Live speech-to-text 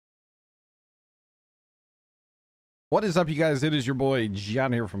What is up, you guys? It is your boy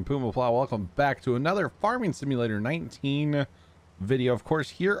John here from Puma Plow. Welcome back to another Farming Simulator 19 video, of course,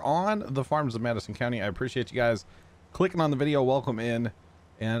 here on the farms of Madison County. I appreciate you guys clicking on the video. Welcome in.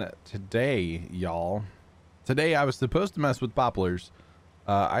 And today, y'all, I was supposed to mess with poplars.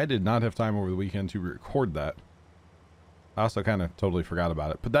 I did not have time over the weekend to record that. I also kind of totally forgot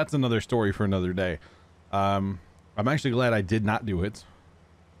about it, but that's another story for another day. I'm actually glad I did not do it,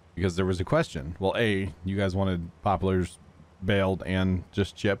 because there was a question. Well, A, you guys wanted poplars baled and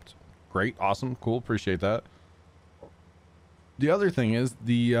just chipped. Great, awesome, cool, appreciate that. The other thing is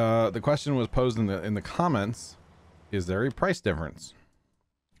the question was posed in the comments: is there a price difference?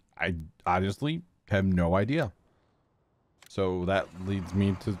 I honestly have no idea. So that leads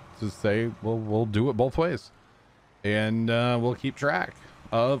me to say, well, we'll do it both ways, and we'll keep track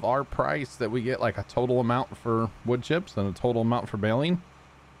of our price that we get, like a total amount for wood chips and a total amount for baling.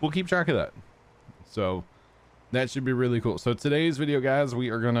 We'll keep track of that, so that should be really cool. So today's video, guys,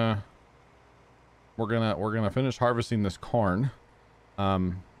 we're gonna finish harvesting this corn.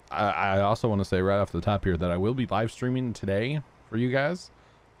 I also want to say right off the top here that I will be live streaming today for you guys.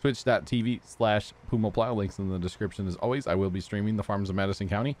 Twitch.tv/Puma Plow, links in the description as always. I will be streaming the farms of Madison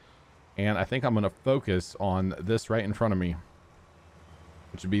County, and I think I'm going to focus on this right in front of me,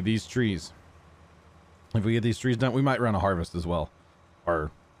 which would be these trees. If we get these trees done, we might run a harvest as well, or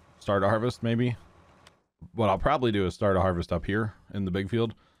start a harvest maybe. What I'll probably do is start a harvest up here in the big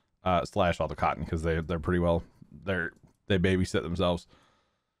field, slash all the cotton, because they're pretty well, they babysit themselves.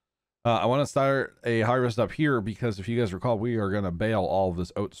 I want to start a harvest up here because if you guys recall, we are going to bale all of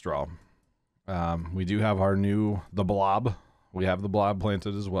this oat straw. We do have the blob. We have the blob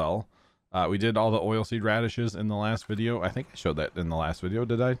planted as well. We did all the oilseed radishes in the last video. I think I showed that in the last video.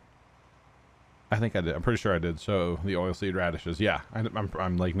 Did I? I think I did. I'm pretty sure I did show the oilseed radishes. Yeah, I'm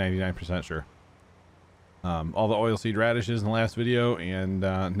like 99% sure. All the oilseed radishes in the last video, and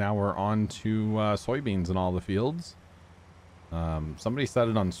now we're on to soybeans in all the fields. Somebody said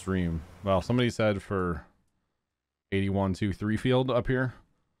it on stream. Well, somebody said for 8123 field up here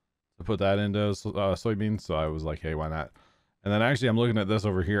to put that into soybeans, so I was like, hey, why not? And then actually I'm looking at this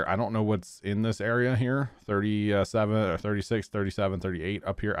over here. I don't know what's in this area here. 37 or 36, 37, 38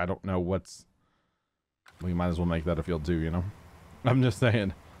 up here. I don't know what's... We might as well make that a field too, you know? I'm just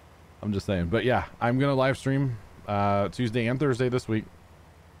saying. But yeah, I'm going to live stream Tuesday and Thursday this week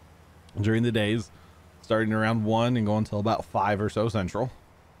during the days, starting around 1 and going until about 5 or so central.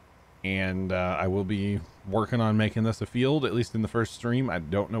 And I will be working on making this a field, at least in the first stream. I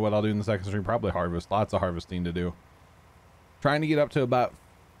don't know what I'll do in the second stream. Probably harvest. Lots of harvesting to do. Trying to get up to about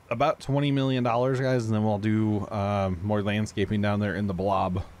 $20 million, guys, and then we'll do more landscaping down there in the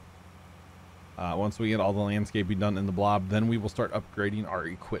blob. Once we get all the landscaping done in the blob, then we will start upgrading our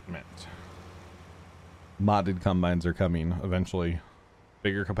equipment. Modded combines are coming eventually.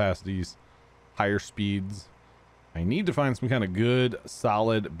 Bigger capacities, higher speeds. I need to find some kind of good,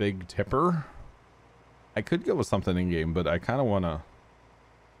 solid, big tipper. I could go with something in game, but I kind of want to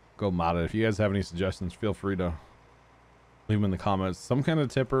go modded. If you guys have any suggestions, feel free to leave them in the comments. Some kind of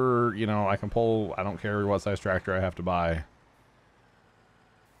tipper, you know, I can pull. I don't care what size tractor I have to buy.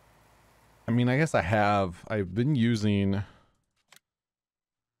 I mean, I guess I've been using that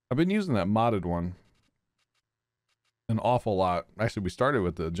modded one an awful lot. Actually, we started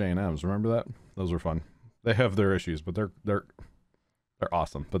with the J&Ms. Remember that? Those were fun. They have their issues, but they're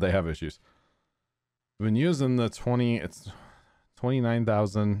awesome, but they have issues. I've been using the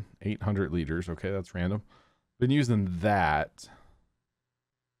 29,800 liters. Okay, that's random. Been using that.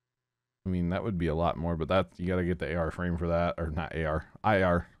 I mean, that would be a lot more, but that you got to get the AR frame for that, or not AR,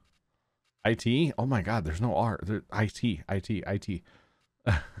 IR. IT? Oh my God, there's no R. IT. IT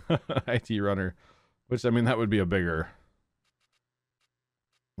runner, which, I mean, that would be bigger,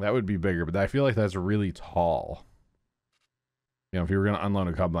 but I feel like that's really tall. You know, if you were going to unload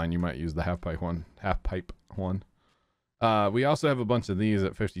a combine, you might use the half pipe one. We also have a bunch of these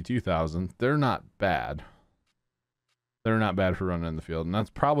at 52,000. They're not bad. They're not bad for running in the field, and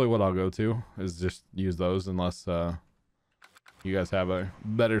that's probably what I'll go to, is just use those, unless you guys have a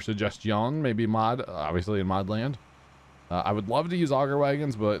better suggestion. Maybe mod, obviously in mod land. I would love to use auger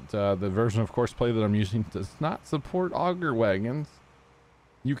wagons, but the version of course play that I'm using does not support auger wagons.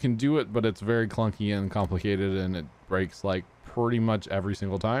 You can do it, but it's very clunky and complicated, and it breaks like pretty much every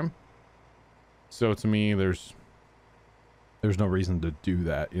single time. So to me, there's no reason to do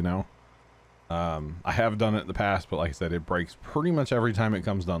that, you know. I have done it in the past, but like I said, it breaks pretty much every time it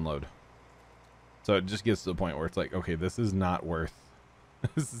comes to unload. So it just gets to the point where it's like, okay, this is not worth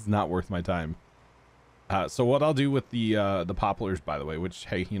my time. So what I'll do with the poplars, by the way, which,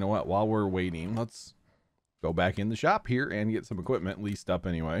 hey, you know what, while we're waiting, let's go back in the shop here and get some equipment leased up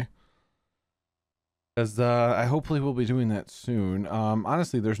anyway. Because I hopefully will be doing that soon.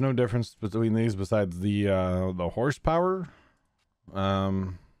 Honestly, there's no difference between these besides the horsepower.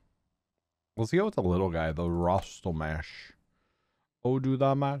 Let's go with the little guy, the Rostel Mash. Oh, do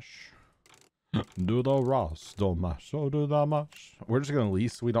the mash. Do the Rostel Mash. Oh, do the mash. We're just going to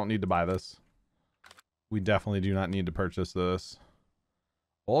lease. We don't need to buy this. We definitely do not need to purchase this.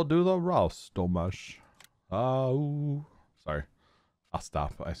 Oh, do the Rostel Mash. Oh, sorry. I'll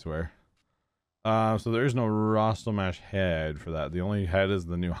stop, I swear. So there's no Rostel Mash head for that. The only head is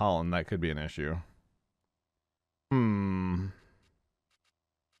the New Holland. That could be an issue.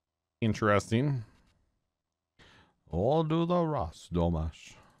 Interesting. I'll do the Rostel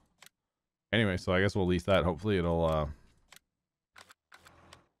Mash. Anyway, so I guess we'll lease that. Hopefully it'll,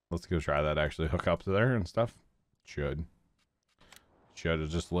 let's go try that actually. Hook up to there and stuff. Should it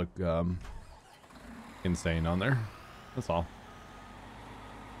just look, insane on there. That's all.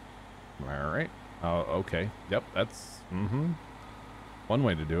 All right. Oh, okay. Yep, that's one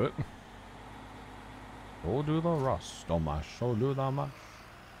way to do it. We'll do the Rostel Mash. We'll do the mash.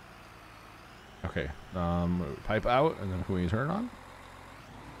 Okay. Pipe out, and then can we turn it on?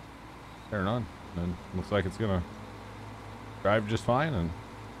 Turn it on. And looks like it's gonna drive just fine and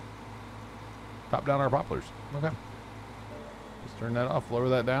top down our poplars. Okay. Just turn that off, lower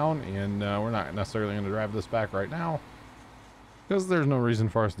that down, and we're not necessarily going to drive this back right now because there's no reason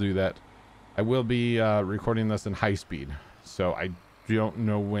for us to do that. I will be recording this in high speed, so I don't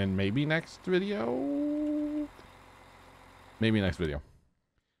know when. Maybe next video. Maybe next video.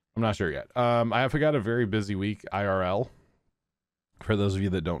 I'm not sure yet. I have got a very busy week IRL. For those of you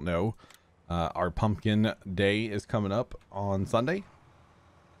that don't know, our pumpkin day is coming up on Sunday.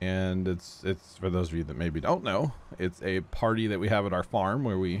 And it's for those of you that maybe don't know, it's a party that we have at our farm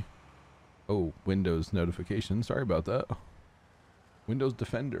where we, oh, Windows notification. Sorry about that. Windows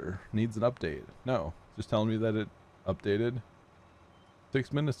Defender needs an update. No, just telling me that it updated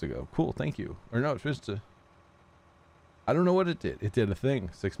 6 minutes ago. Cool, thank you. Or no, it's just a, I don't know what it did. It did a thing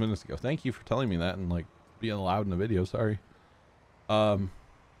 6 minutes ago. Thank you for telling me that and like being loud in the video. Sorry.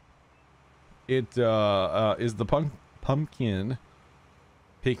 It is the pumpkin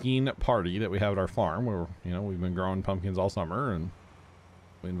picking party that we have at our farm where, you know, we've been growing pumpkins all summer, and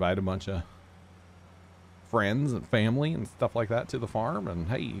we invite a bunch of friends and family and stuff like that to the farm, and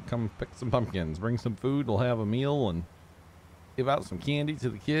hey, come pick some pumpkins, bring some food, we'll have a meal and give out some candy to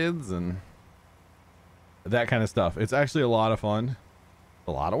the kids and that kind of stuff. It's actually a lot of fun,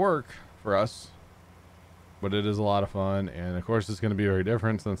 a lot of work for us, but it is a lot of fun. And of course it's going to be very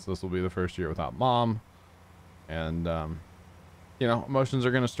different since this will be the first year without mom, and you know, emotions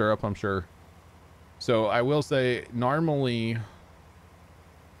are going to stir up, I'm sure. So I will say, normally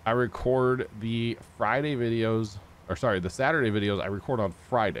I record the Friday videos, or sorry, the Saturday videos I record on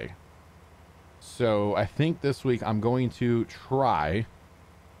Friday. So I think this week I'm going to try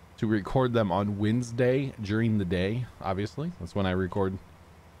to record them on Wednesday during the day. Obviously, that's when I record.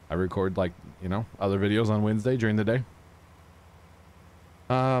 I record, like, you know, other videos on Wednesday during the day.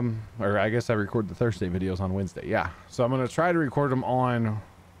 Or I guess I record the Thursday videos on Wednesday. Yeah. So I'm going to try to record them on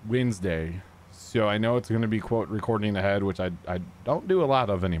Wednesday. So I know it's going to be, quote, recording ahead, which I don't do a lot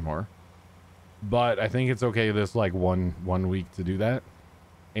of anymore, but I think it's okay this like one week to do that.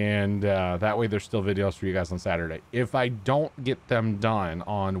 And, that way there's still videos for you guys on Saturday. If I don't get them done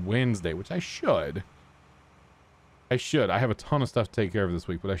on Wednesday, which I should, I have a ton of stuff to take care of this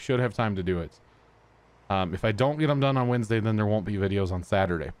week, but I should have time to do it. If I don't get them done on Wednesday, then there won't be videos on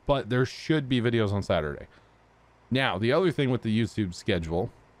Saturday, but there should be videos on Saturday. Now, the other thing with the YouTube schedule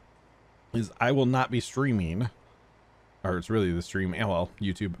is I will not be streaming, or it's really the stream, well,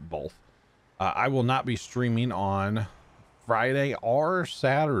 YouTube, both. I will not be streaming on Friday or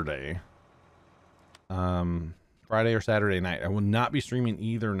Saturday. Friday or Saturday night. I will not be streaming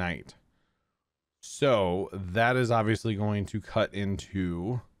either night. So that is obviously going to cut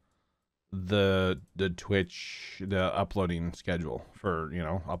into the Twitch, the uploading schedule for, you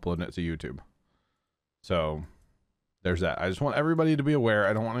know, uploading it to YouTube. So there's that. I just want everybody to be aware.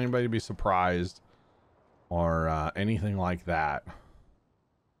 I don't want anybody to be surprised or anything like that.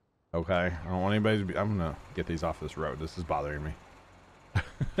 Okay, I don't want anybody to be. I'm gonna get these off this road. This is bothering me.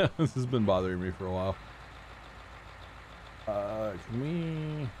 This has been bothering me for a while. Can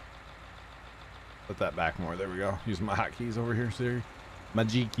we put that back more? There we go. Using my hotkeys over here, Siri. My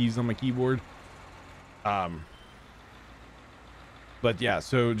G keys on my keyboard. But yeah,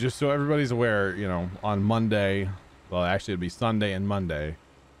 so just so everybody's aware, you know, on Monday, well, actually it'd be Sunday and Monday,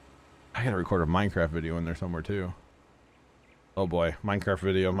 I gotta record a Minecraft video in there somewhere too. Oh boy, Minecraft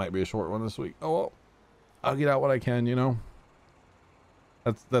video might be a short one this week. Oh well. I'll get out what I can, you know.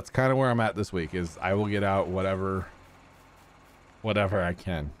 That's kind of where I'm at this week, is I will get out whatever I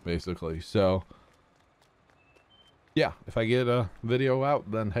can, basically. So yeah, if I get a video out,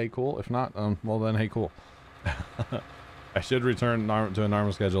 then hey, cool. If not, well then hey, cool. I should return to a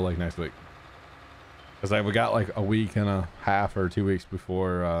normal schedule like next week, because I've got like a week and a half or 2 weeks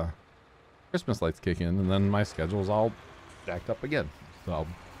before Christmas lights kick in, and then my schedule's all jacked up again. So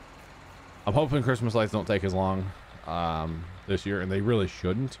I'm hoping Christmas lights don't take as long this year, and they really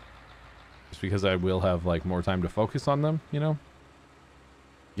shouldn't, just because I will have like more time to focus on them, you know,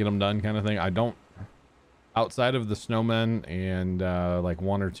 get them done kind of thing. I don't, outside of the snowmen and like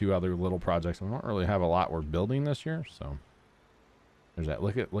 1 or 2 other little projects, I don't really have a lot we're building this year. So there's that.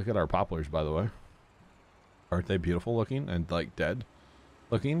 Look at our poplars, by the way. Aren't they beautiful looking and like dead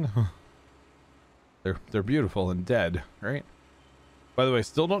looking? They're beautiful and dead, right? By the way,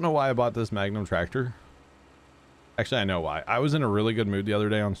 still don't know why I bought this Magnum tractor. Actually, I know why. I was in a really good mood the other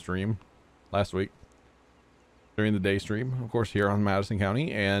day on stream last week during the day stream, of course, here on Madison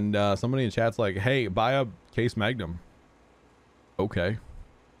County, and somebody in chat's like, hey, buy a case Magnum. Okay,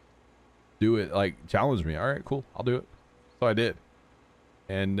 do it. Like, challenge me. All right, cool, I'll do it. So I did,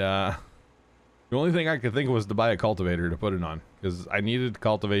 and the only thing I could think of was to buy a cultivator to put it on, because I needed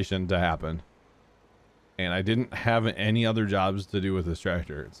cultivation to happen, and I didn't have any other jobs to do with this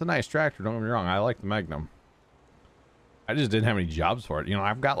tractor. It's a nice tractor, don't get me wrong, I like the Magnum. I just didn't have any jobs for it. You know,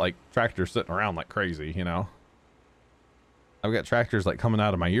 I've got like tractors sitting around like crazy, you know. I've got tractors like coming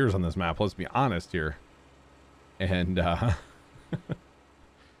out of my ears on this map, let's be honest here. And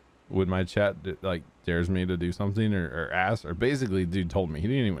when my chat like dares me to do something or ask, or basically dude told me, he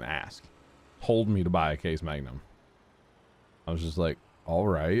didn't even ask, told me to buy a case Magnum. I was just like, all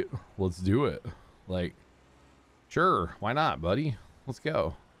right, let's do it. Like, sure, why not, buddy? Let's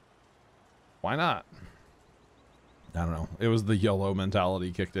go. Why not? I don't know. It was the YOLO mentality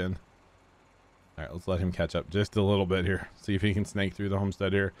kicked in. All right, let's let him catch up just a little bit here. See if he can snake through the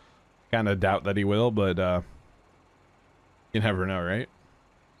homestead here. Kind of doubt that he will, but you never know, right?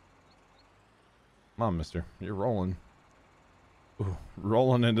 Come on, mister. You're rolling. Ooh,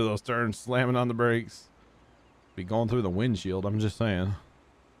 rolling into those turns, slamming on the brakes. Be going through the windshield, I'm just saying.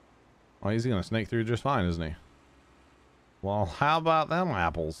 Oh, he's going to snake through just fine, isn't he? Well, how about them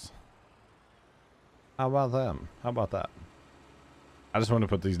apples? How about them? How about that? I just want to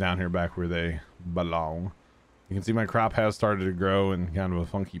put these down here back where they belong. You can see my crop has started to grow in kind of a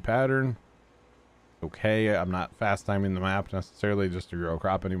funky pattern. Okay, I'm not fast timing the map necessarily just to grow a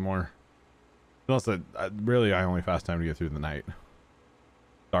crop anymore. Unless really I only fast time to get through the night.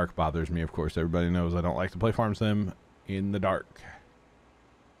 Dark bothers me, of course. Everybody knows I don't like to play farm sim in the dark.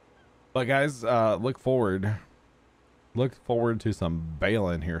 But guys, look forward to some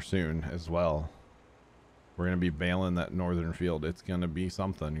baling here soon as well. We're going to be baling that northern field. It's going to be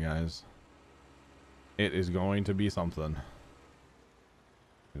something, guys. It is going to be something.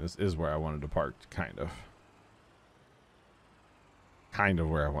 This is where I wanted to park, kind of. Kind of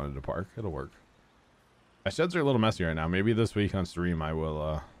where I wanted to park. It'll work. My sheds are a little messy right now. Maybe this week on stream I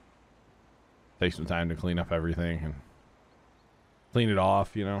will take some time to clean up everything and clean it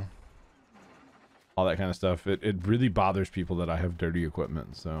off, you know. All that kind of stuff. It really bothers people that I have dirty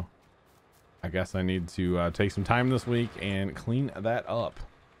equipment, so I guess I need to take some time this week and clean that up.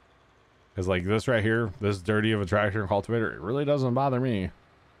 Because like this right here, this dirty of a tractor and cultivator, it really doesn't bother me.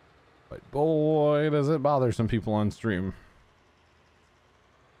 But boy, does it bother some people on stream.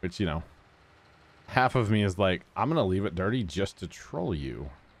 Which, you know, half of me is like, I'm going to leave it dirty just to troll you.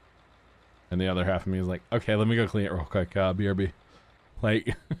 And the other half of me is like, okay, let me go clean it real quick, BRB.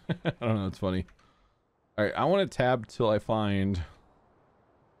 Like, I don't know, it's funny. All right, I want to tab till I find...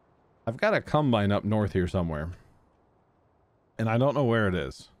 I've got a combine up north here somewhere. And I don't know where it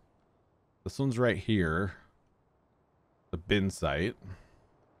is. This one's right here. The bin site.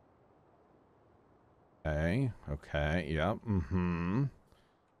 Okay. Okay. Yep. Mm-hmm.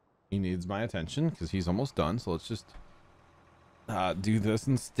 He needs my attention because he's almost done. So let's just do this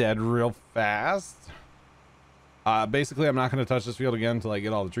instead real fast. Basically, I'm not going to touch this field again until I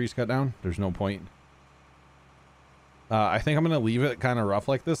get all the trees cut down. There's no point. I think I'm going to leave it kind of rough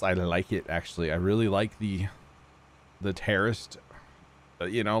like this. I like it, actually. I really like the terraced,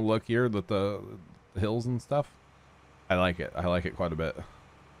 you know, look here with the hills and stuff. I like it. I like it quite a bit.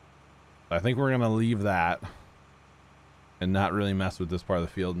 I think we're going to leave that and not really mess with this part of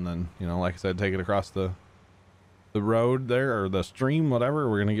the field. And then, you know, like I said, take it across the road there, or the stream, whatever.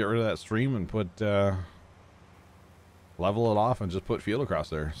 We're going to get rid of that stream and put, level it off and just put field across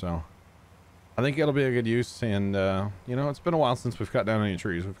there. So I think it'll be a good use. And, you know, it's been a while since we've cut down any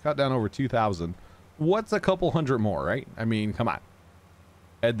trees. We've cut down over 2,000. what's a couple hundred more, right? I mean, come on.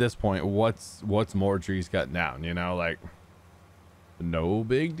 At this point, what's more trees cut down, you know, like no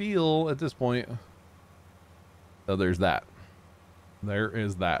big deal at this point. So there's that. There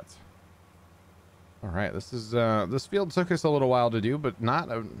is that. All right, this is this field took us a little while to do, but not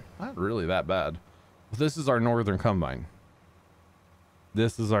really that bad. This is our northern combine.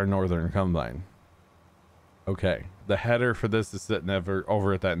 This is our northern combine. Okay, the header for this is sitting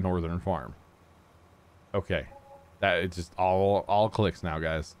over at that northern farm. Okay, that it just all clicks now,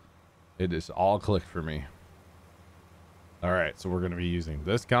 guys. It is all clicked for me. All right, so we're gonna be using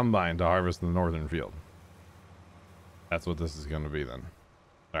this combine to harvest the northern field. That's what this is gonna be then.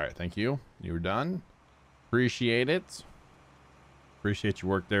 All right, thank you. You were done. Appreciate it. Appreciate your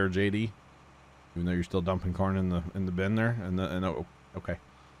work there, JD. Even though you're still dumping corn in the bin there, oh, okay,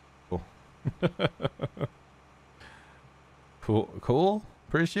 cool. cool.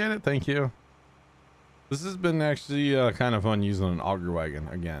 Appreciate it. Thank you. This has been actually kind of fun using an auger wagon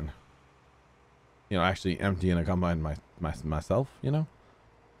again. You know, actually emptying a combine myself. You know,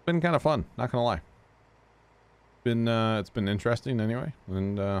 been kind of fun. Not gonna lie. It's been interesting anyway,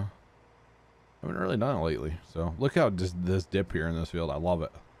 and I haven't really done it lately. So look how just this dip here in this field. I love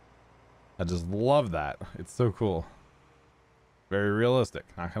it. I just love that. It's so cool. Very realistic.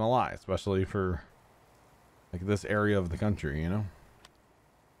 Not gonna lie, especially for like this area of the country. You know,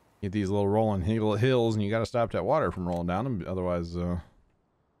 get these little rolling hills, and you got to stop that water from rolling down them. Otherwise,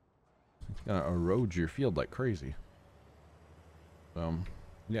 it's gonna erode your field like crazy.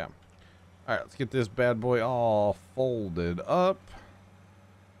 Yeah. All right, let's get this bad boy all folded up.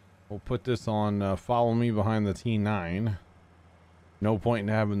 We'll put this on follow me behind the T9. No point in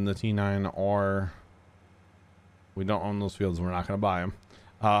having the T9, or we don't own those fields. We're not going to buy them.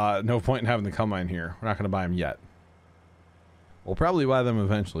 No point in having the combine here. We're not going to buy them yet. We'll probably buy them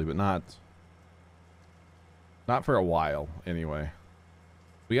eventually, but not for a while anyway.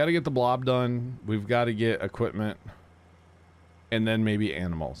 We got to get the blob done. We've got to get equipment. And then maybe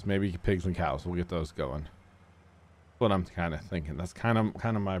animals, maybe pigs and cows. We'll get those going. What I'm kind of thinking. That's kind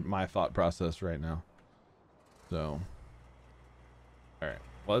of my thought process right now. So, all right,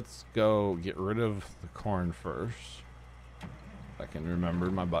 let's go get rid of the corn first. If I can remember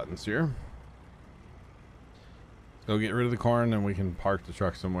my buttons here. Let's go get rid of the corn, and we can park the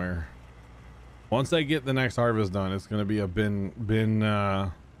truck somewhere. Once I get the next harvest done, it's gonna be a bin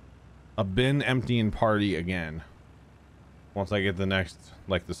emptying party again. Once I get the next,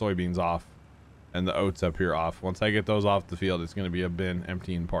 like the soybeans off and the oats up here off. Once I get those off the field, it's going to be a bin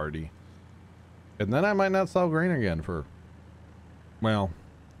emptying party. And then I might not sell grain again for, well,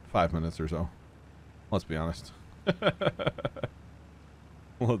 5 minutes or so. Let's be honest.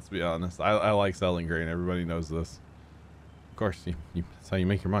 Let's be honest. I like selling grain. Everybody knows this. Of course, that's how you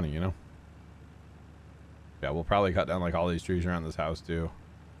make your money, you know? Yeah, we'll probably cut down like all these trees around this house too.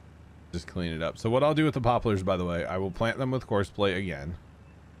 Just clean it up. So what I'll do with the poplars, by the way, I will plant them with coarse play again.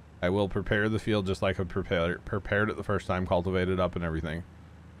 I will prepare the field just like I prepared it the first time, cultivated up and everything.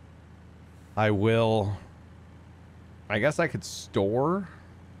 I guess I could store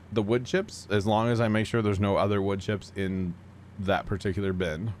the wood chips as long as I make sure there's no other wood chips in that particular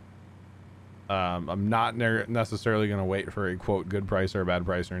bin. I'm not necessarily going to wait for a quote good price or a bad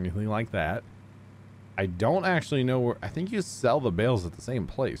price or anything like that. I don't actually know where. I think you sell the bales at the same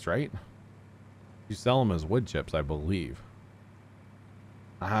place, right? You sell them as wood chips, I believe.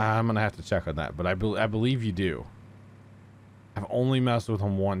 I'm gonna have to check on that, but I believe you do. I've only messed with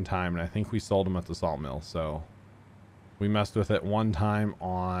them one time, and I think we sold them at the salt mill. So we messed with it one time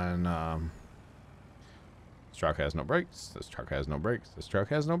on. This truck has no brakes. This truck has no brakes. This truck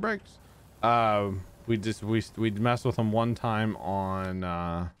has no brakes. We messed with them one time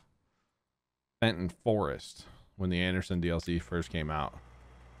on. Fenton Forest when the Anderson DLC first came out.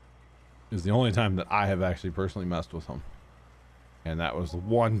 Is the only time that I have actually personally messed with them, and that was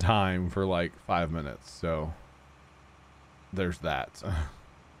one time for like 5 minutes. So there's that.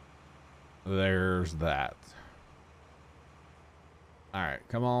 There's that. All right,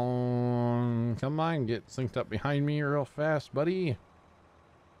 come on, get synced up behind me real fast, buddy.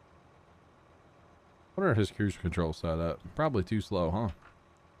 What are his cruise controls set up? Probably too slow, huh?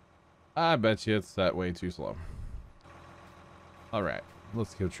 I bet you it's set way too slow. All right,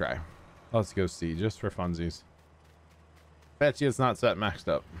 let's go try. Let's go see, just for funsies. Bet you it's not set maxed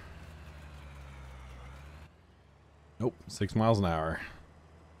up. Nope, 6 miles an hour.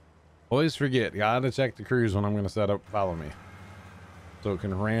 Always forget, gotta check the cruise when I'm gonna set up follow me. So it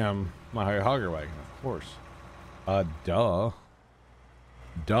can ram my hogger wagon, of course. Duh.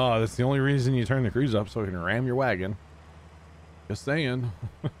 That's the only reason you turn the cruise up, so it can ram your wagon. Just saying.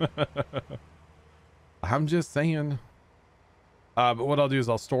 I'm just saying. But what I'll do is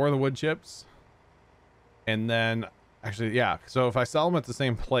I'll store the wood chips, and then actually, yeah. So if I sell them at the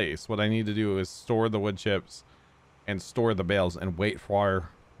same place, what I need to do is store the wood chips and store the bales and wait for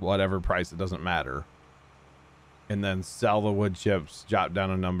whatever price. It doesn't matter. And then sell the wood chips, jot down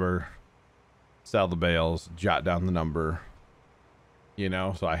a number, sell the bales, jot down the number, you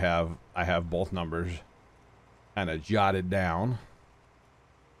know, so I have both numbers kind of jotted down,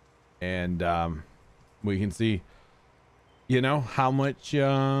 and we can see, you know, how much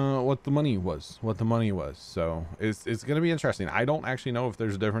what the money was. So it's going to be interesting. I don't actually know if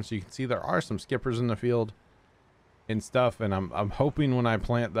there's a difference. You can see there are some skippers in the field and stuff, and I'm hoping when I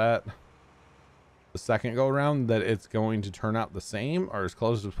plant that the second go around that it's going to turn out the same or as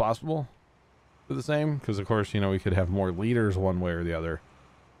close as possible to the same, because of course, you know, we could have more liters one way or the other.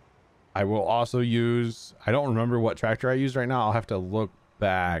 I will also use, I don't remember what tractor I used right now. I'll have to look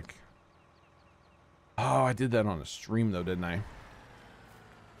back. Oh, I did that on a stream though, didn't I?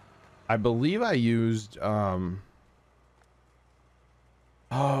 I believe I used oh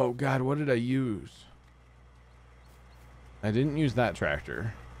god, what did I use? I didn't use that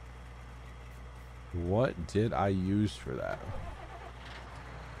tractor. What did I use for that?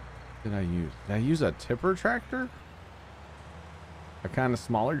 Did I use a tipper tractor? A kind of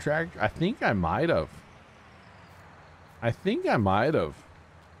smaller tractor? I think I might have.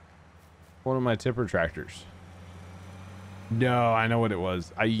 One of my tipper tractors. No, I know what it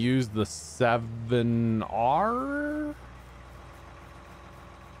was. I used the 7R.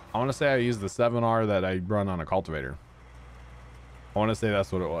 I want to say I used the 7R that I run on a cultivator. I want to say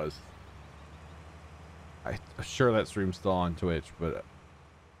that's what it was. I'm sure that stream's still on Twitch, but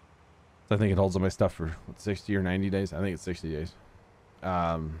I think it holds on my stuff for what, 60 or 90 days. I think it's 60 days.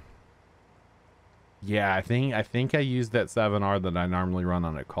 Yeah, I think I used that 7R that I normally run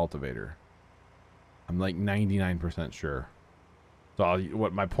on a cultivator. I'm like 99% sure. So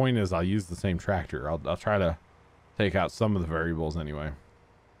what my point is, I'll use the same tractor. I'll try to take out some of the variables anyway.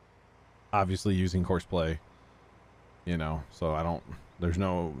 Obviously using courseplay, you know, so I don't, there's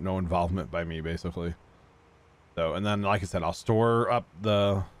no involvement by me basically. So, and then like I said, I'll store up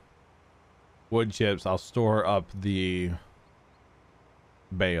the wood chips, I'll store up the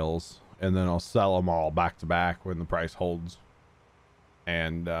bales, and then I'll sell them all back to back when the price holds.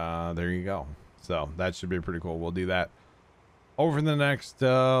 And there you go. So that should be pretty cool. We'll do that over the next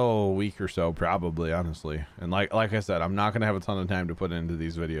week or so, probably, honestly. And like I said, I'm not gonna have a ton of time to put into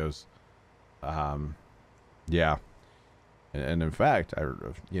these videos. Yeah. And in fact,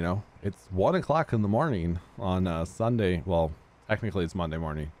 you know, it's 1 o'clock in the morning on Sunday. Well, technically it's Monday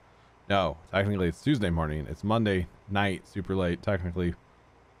morning. No, technically it's Tuesday morning. It's Monday night, super late. Technically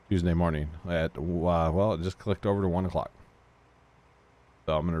Tuesday morning at, well, it just clicked over to 1 o'clock.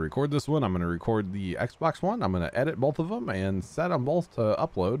 So I'm going to record this one. I'm going to record the Xbox one. I'm going to edit both of them and set them both to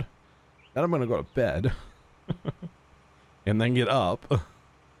upload. Then I'm going to go to bed and then get up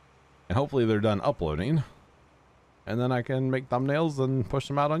and hopefully they're done uploading. And then I can make thumbnails and push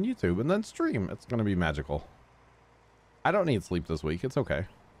them out on YouTube and then stream. It's going to be magical. I don't need sleep this week. It's okay.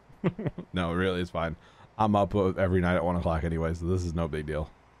 No, really, it's fine. I'm up every night at 1 o'clock anyway, so this is no big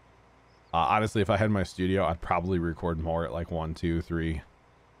deal. Honestly, if I had my studio, I'd probably record more at like 1, 2, 3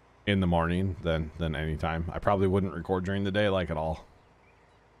 in the morning than any time. I probably wouldn't record during the day like at all.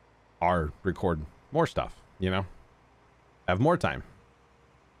 Or record more stuff, you know? Have more time.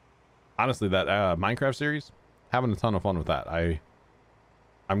 Honestly, that Minecraft series, having a ton of fun with that.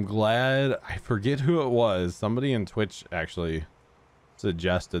 I'm glad. I forget who it was. Somebody in Twitch actually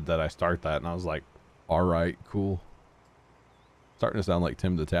suggested that I start that, and I was like, all right, cool. Starting to sound like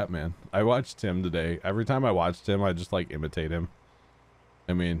Tim the Tap Man. I watched Tim today. Every time I watch Tim, I just like imitate him.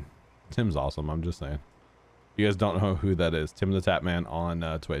 I mean, Tim's awesome. I'm just saying. You guys don't know who that is. Tim the Tap Man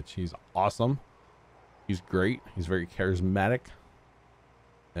on Twitch. He's awesome. He's great. He's very charismatic.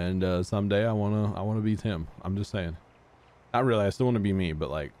 And someday I wanna be Tim. I'm just saying. Not really. I still want to be me, but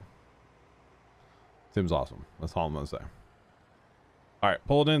like, Tim's awesome. That's all I'm gonna say. All right,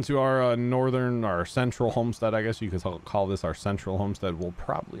 pulled into our our central homestead. I guess you could call this our central homestead. We'll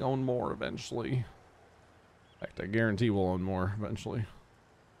probably own more eventually. In fact, I guarantee we'll own more eventually.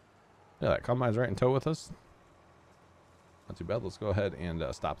 Yeah, that combine's right in tow with us. Not too bad. Let's go ahead and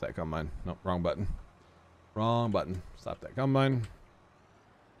stop that combine. Nope, wrong button. Wrong button. Stop that combine.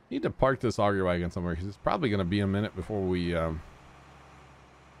 Need to park this auger wagon somewhere because it's probably going to be a minute before we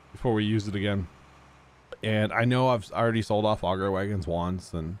use it again. And I know I've already sold off auger wagons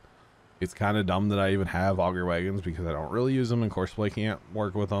once, and it's kind of dumb that I even have auger wagons because I don't really use them, and courseplay can't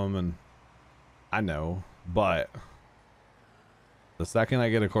work with them, and I know, but The second I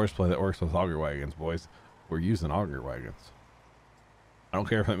get a course play that works with auger wagons, boys, we're using auger wagons. I don't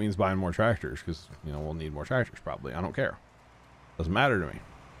care if it means buying more tractors, because, you know, we'll need more tractors probably. I don't care. Doesn't matter to me.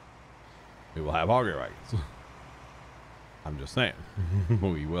 We will have auger wagons. I'm just saying.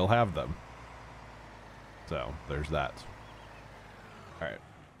 We will have them. So, there's that. Alright.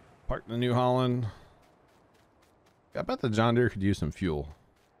 Park the New Holland. I bet the John Deere could use some fuel.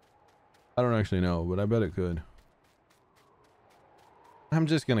 I don't actually know, but I bet it could. I'm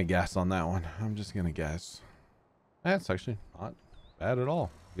just going to guess on that one. I'm just going to guess. That's actually not bad at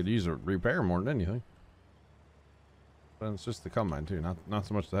all. Could use a repair more than anything. But it's just the combine too, not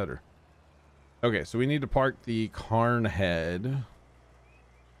so much the header. Okay, so we need to park the Carn head.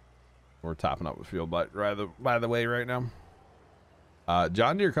 We're topping up with fuel, but by the way, right now,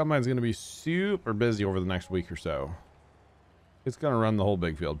 John Deere combine is going to be super busy over the next week or so. It's going to run the whole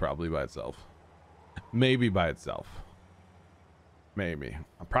big field probably by itself. Maybe by itself. Maybe.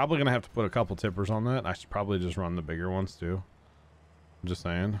 I'm probably going to have to put a couple tippers on that. I should probably just run the bigger ones too. I'm just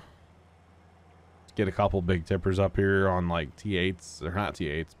saying. Let's get a couple big tippers up here on like T8s. They're not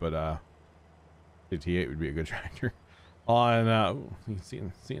T8s, but T8 would be a good tractor. On you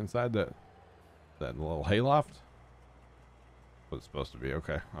can see inside that little hayloft. What it's supposed to be.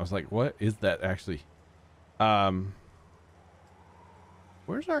 Okay. I was like, what is that actually? Where's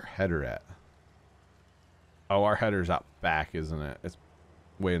our header at? Oh, our header's out back, isn't it? It's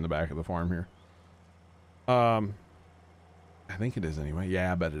way in the back of the farm here. I think it is anyway.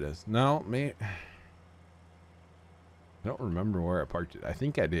 Yeah, I bet it is. No, me. I don't remember where I parked it. I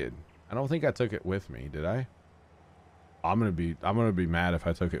think I did. I don't think I took it with me. Did I? I'm gonna be mad if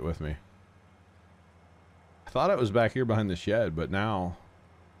I took it with me. I thought it was back here behind the shed, but now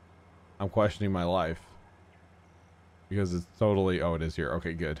I'm questioning my life because it's totally. Oh, it is here.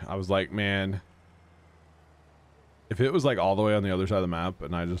 Okay, good. I was like, man. If it was like all the way on the other side of the map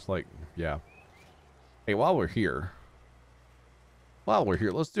and I just like, yeah. Hey, while we're here,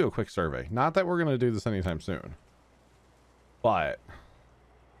 let's do a quick survey. Not that we're going to do this anytime soon, but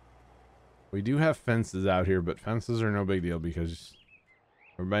we do have fences out here, but fences are no big deal because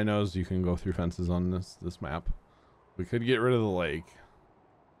everybody knows you can go through fences on this map. We could get rid of the lake.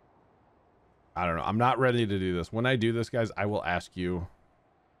 I don't know. I'm not ready to do this. When I do this, guys, I will ask you,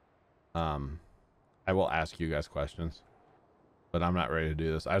 guys questions, but I'm not ready to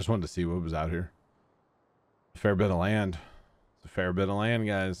do this. I just wanted to see what was out here. A fair bit of land. It's a fair bit of land,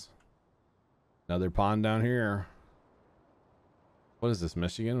 guys. Another pond down here. What is this,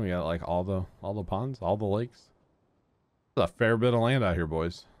 Michigan? We got like all the ponds, all the lakes. There's a fair bit of land out here,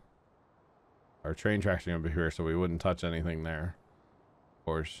 boys. Our train tracks are gonna be here, so we wouldn't touch anything there, of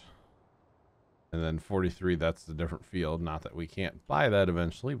course. And then 43, that's the different field. Not that we can't buy that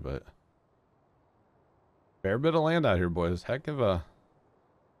eventually, but fair bit of land out here, boys. Heck of a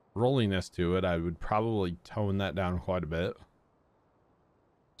rolliness to it. I would probably tone that down quite a bit.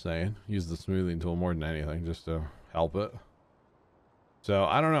 Saying, use the smoothing tool more than anything just to help it. So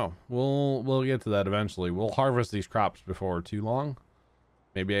I don't know. We'll get to that eventually. We'll harvest these crops before too long.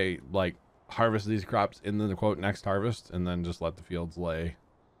 Maybe I like harvest these crops in the quote next harvest, and then just let the fields lay.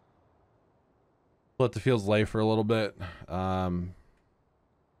 Let the fields lay for a little bit.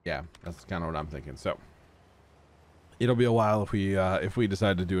 Yeah, that's kind of what I'm thinking. So it'll be a while if we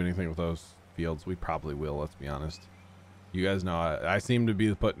decide to do anything with those fields. We probably will. Let's be honest. You guys know I seem to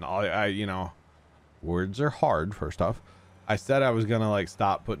be putting all you know, words are hard. First off, I said I was gonna like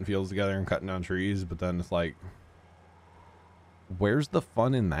stop putting fields together and cutting down trees, but then it's like, where's the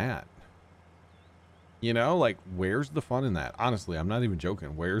fun in that? You know, like where's the fun in that? Honestly, I'm not even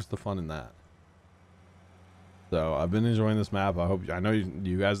joking. Where's the fun in that? So I've been enjoying this map. I know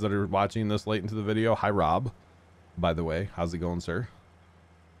you guys that are watching this late into the video. Hi, Rob. By the way, how's it going, sir?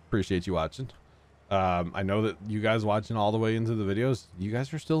 Appreciate you watching. I know that you guys watching all the way into the videos, you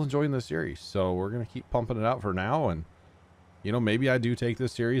guys are still enjoying this series. So we're going to keep pumping it out for now. And, you know, maybe I do take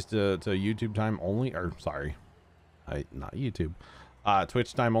this series to YouTube time only, or sorry, not YouTube,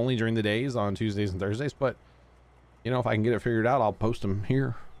 Twitch time only during the days on Tuesdays and Thursdays. But, you know, if I can get it figured out, I'll post them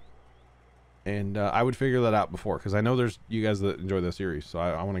here. And I would figure that out before, because I know there's you guys that enjoy the series. So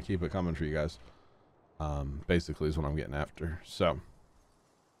I want to keep it coming for you guys. Basically is what I'm getting after. So,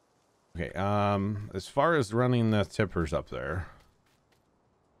 okay. As far as running the tippers up there,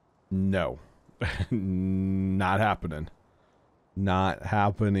 no, not happening. Not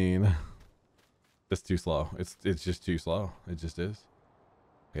happening. It's too slow. It's just too slow. It just is.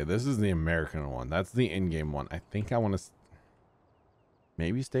 Okay, this is the American one. That's the in-game one. I think I want to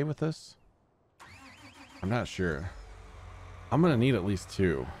maybe stay with this. I'm not sure. I'm gonna need at least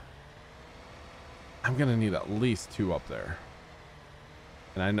two. I'm gonna need at least two up there.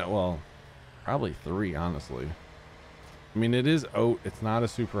 And I know, well, probably 3, honestly. I mean, it is oat. It's not a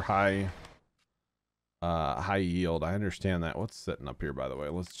super high high yield. I understand that. What's sitting up here, by the way?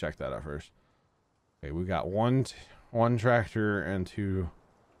 Let's check that out first. Okay, we got one tractor and two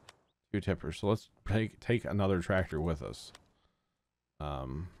tippers. So let's take another tractor with us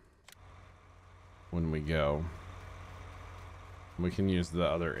when we go. We can use the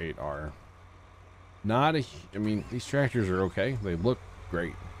other 8R. I mean, these tractors are okay. They look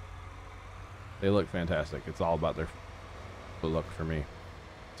great. They look fantastic. It's all about the look for me.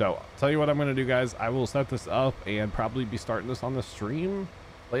 So I'll tell you what I'm going to do, guys. I will set this up and probably be starting this on the stream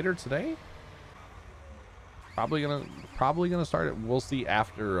later today. Probably gonna start it. We'll see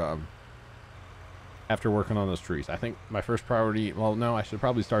after working on those trees. I think my first priority, well, no, I should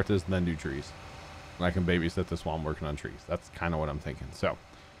probably start this and then do trees. And I can babysit this while I'm working on trees. That's kind of what I'm thinking. So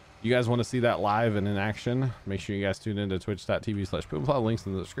you guys want to see that live and in action, make sure you guys tune into twitch.tv/Puma. Links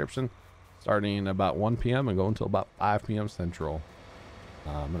in the description, starting about 1 p.m. and going until about 5 p.m. Central.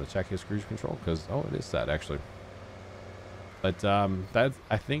 I'm going to check his cruise control because, oh, it is set actually. But that's,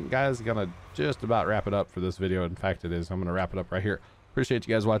 I think, guys, gonna just about wrap it up for this video. In fact, it is. I'm going to wrap it up right here. Appreciate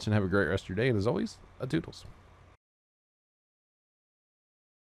you guys watching. Have a great rest of your day. And as always, a doodles.